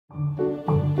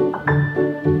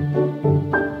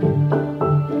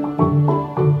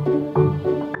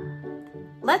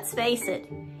Let's face it,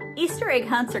 Easter egg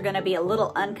hunts are going to be a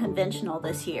little unconventional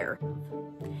this year.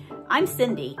 I'm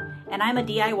Cindy, and I'm a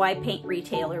DIY paint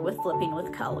retailer with Flipping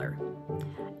with Color.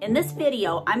 In this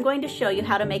video, I'm going to show you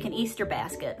how to make an Easter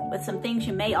basket with some things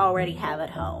you may already have at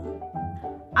home.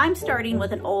 I'm starting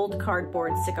with an old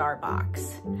cardboard cigar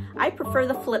box. I prefer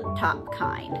the flip top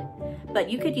kind, but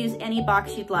you could use any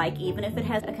box you'd like, even if it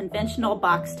has a conventional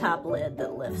box top lid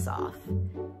that lifts off.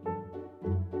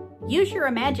 Use your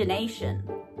imagination.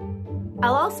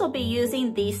 I'll also be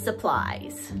using these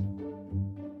supplies.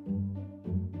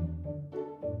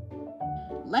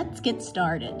 Let's get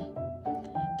started.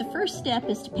 The first step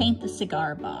is to paint the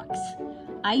cigar box.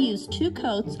 I use 2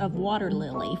 coats of water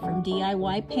lily from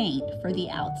DIY Paint for the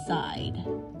outside.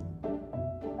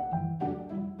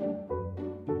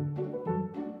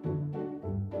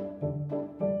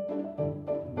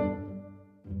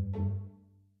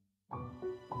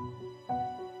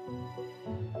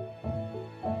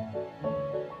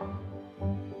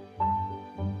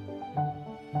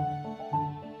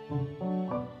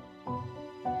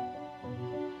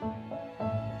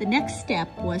 The next step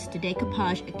was to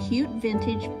decoupage a cute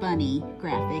vintage bunny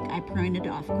graphic I printed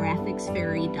off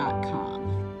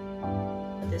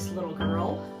graphicsfairy.com. This little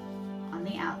girl on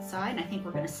the outside, and I think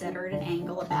we're going to set her at an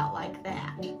angle about like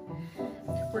that.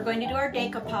 We're going to do our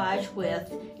decoupage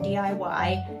with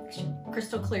DIY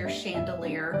Crystal Clear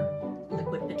Chandelier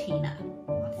Liquid Patina.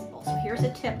 So here's a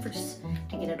tip for just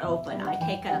to get it open. I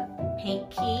take a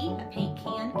paint can key,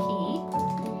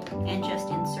 and just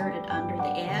insert it under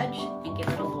the edge and give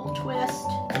it a little twist,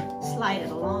 slide it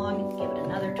along, give it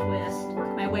another twist,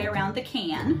 work my way around the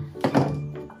can.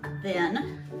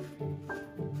 Then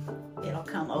it'll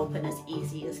come open as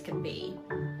easy as can be.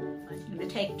 I'm going to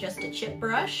take just a chip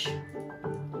brush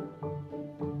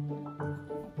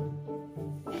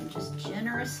and just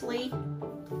generously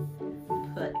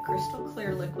put Crystal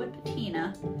Clear Liquid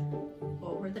Patina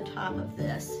over the top of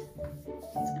this.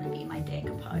 It's going to be my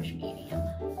decoupage medium.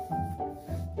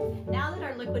 Now that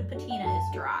our liquid patina is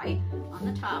dry, on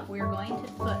the top we're going to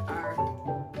put our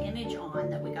image on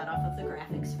that we got off of the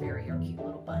Graphics Fairy, our cute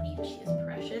little bunny, and she is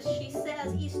precious. She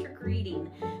says, "Easter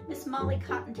greeting. Miss Molly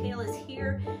Cottontail is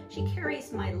here. She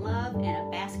carries my love and a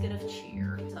basket of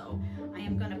cheer." So I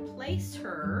am going to place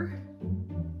her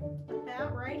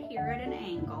about right here at an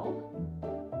angle,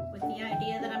 with the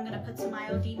idea that I'm going to put some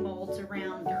IOD molds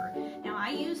around her. Now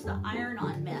I use the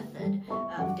iron-on method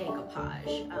of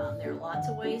decoupage. There are lots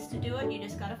of ways to do it. You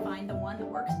just got to find the one that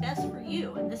works best for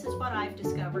you, and this is what I've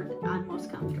discovered that I'm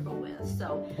most comfortable with.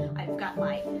 So I've got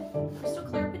my Crystal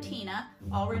Clear Patina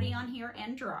already on here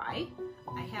and dry.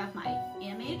 I have my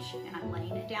image and I'm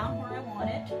laying it down where I want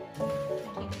it. I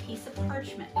take a piece of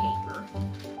parchment paper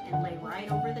and lay right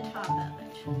over the top of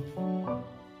it.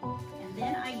 And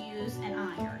then I use an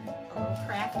iron, a little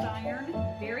craft iron,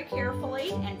 very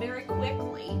carefully and very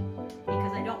quickly,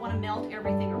 because I don't want to melt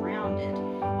everything around it.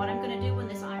 What I'm going to do when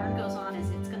this iron goes on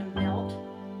is it's going to melt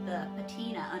the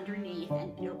patina underneath,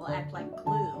 and it will act like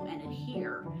glue and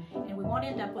adhere. And we won't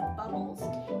end up with bubbles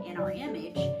in our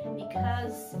image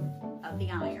because of the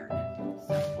iron.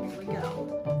 So here we go.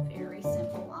 Very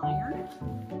simple iron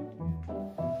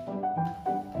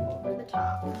over the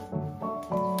top.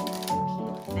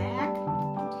 Peel it back.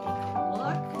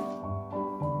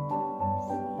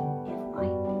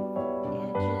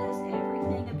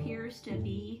 To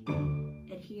be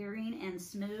adhering and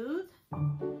smooth,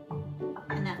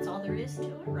 and that's all there is to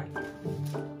it right now.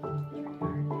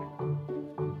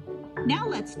 Now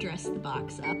let's dress the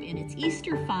box up in its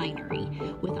Easter finery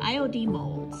with IOD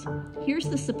molds. Here's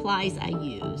the supplies I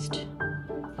used.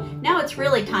 Now it's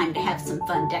really time to have some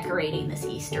fun decorating this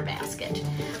Easter basket.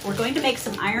 We're going to make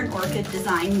some iron orchid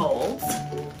design molds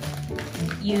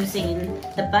using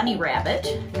the bunny rabbit.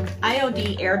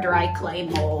 IOD air dry clay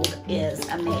mold is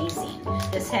amazing.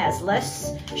 This has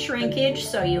less shrinkage,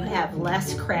 so you have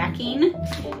less cracking.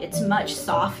 It's much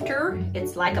softer.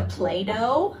 It's like a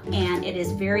Play-Doh, and it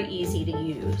is very easy to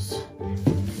use.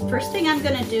 First thing I'm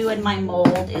going to do in my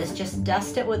mold is just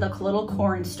dust it with a little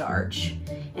cornstarch.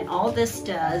 And all this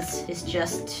does is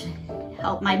just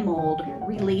help my mold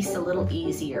release a little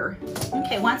easier.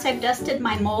 Okay, once I've dusted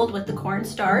my mold with the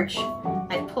cornstarch,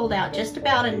 I've pulled out just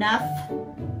about enough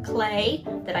clay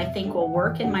that I think will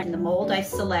work in the mold I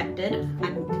selected.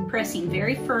 I'm pressing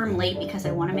very firmly because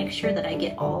I want to make sure that I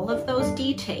get all of those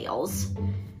details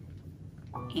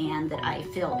and that I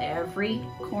fill every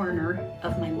corner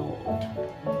of my mold.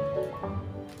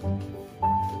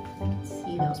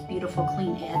 See those beautiful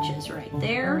clean edges right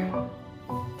there?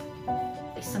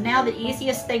 So now the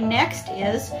easiest thing next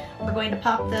is we're going to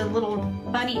pop the little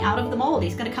bunny out of the mold.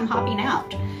 He's going to come hopping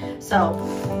out. So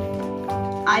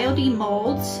IOD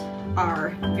molds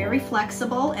are very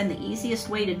flexible, and the easiest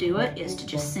way to do it is to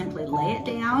just simply lay it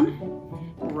down,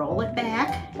 roll it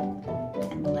back,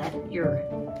 and let your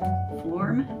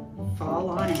form fall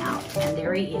on out. And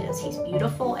there he is. He's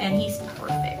beautiful and he's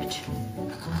perfect.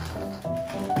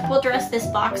 We'll dress this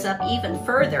box up even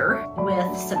further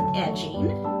with some edging.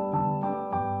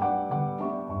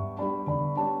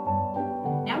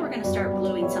 Now we're going to start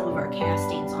gluing some of our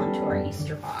castings onto our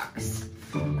Easter box.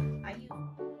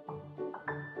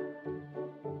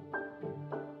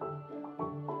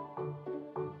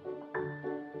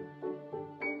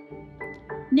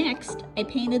 Next, I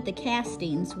painted the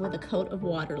castings with a coat of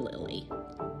water lily.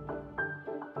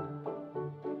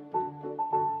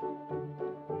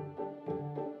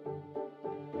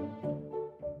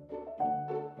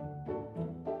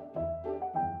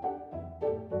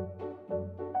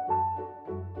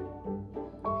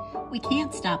 We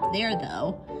can't stop there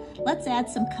though. Let's add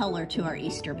some color to our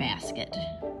Easter basket.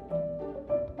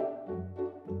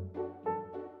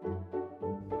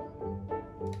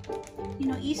 You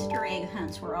know, Easter egg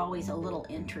hunts were always a little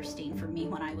interesting for me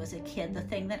when I was a kid. The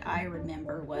thing that I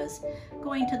remember was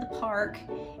going to the park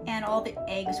and all the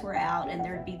eggs were out and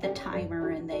there'd be the timer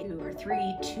and they were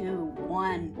 3, 2,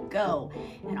 1, go.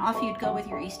 And off you'd go with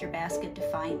your Easter basket to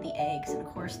find the eggs. And of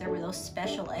course there were those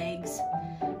special eggs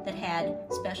that had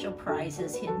special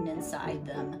prizes hidden inside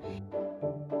them.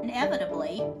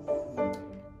 Inevitably,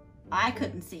 I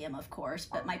couldn't see them, of course,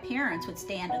 but my parents would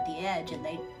stand at the edge and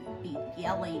they'd be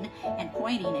yelling and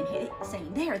pointing and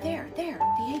saying, there, the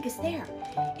egg is there.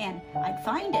 And I'd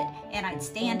find it and I'd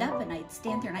stand up and I'd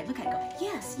stand there and I'd look, I'd go,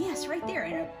 yes, right there.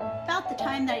 And about the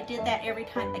time that I did that, every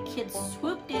time a kid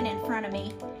swooped in front of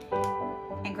me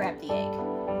and grabbed the egg.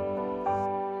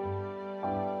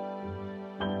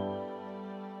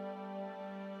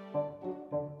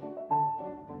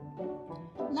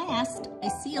 Last, I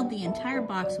sealed the entire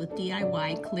box with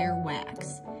DIY clear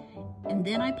wax, and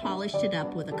then I polished it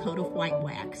up with a coat of white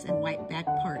wax and white back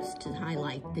parts to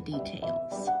highlight the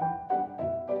details.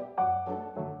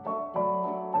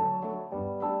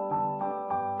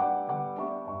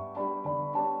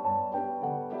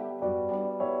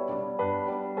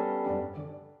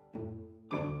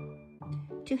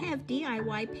 To have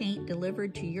DIY paint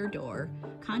delivered to your door,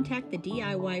 contact the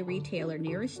DIY retailer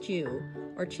nearest you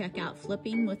or check out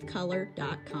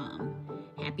flippingwithcolor.com.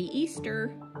 Happy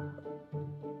Easter!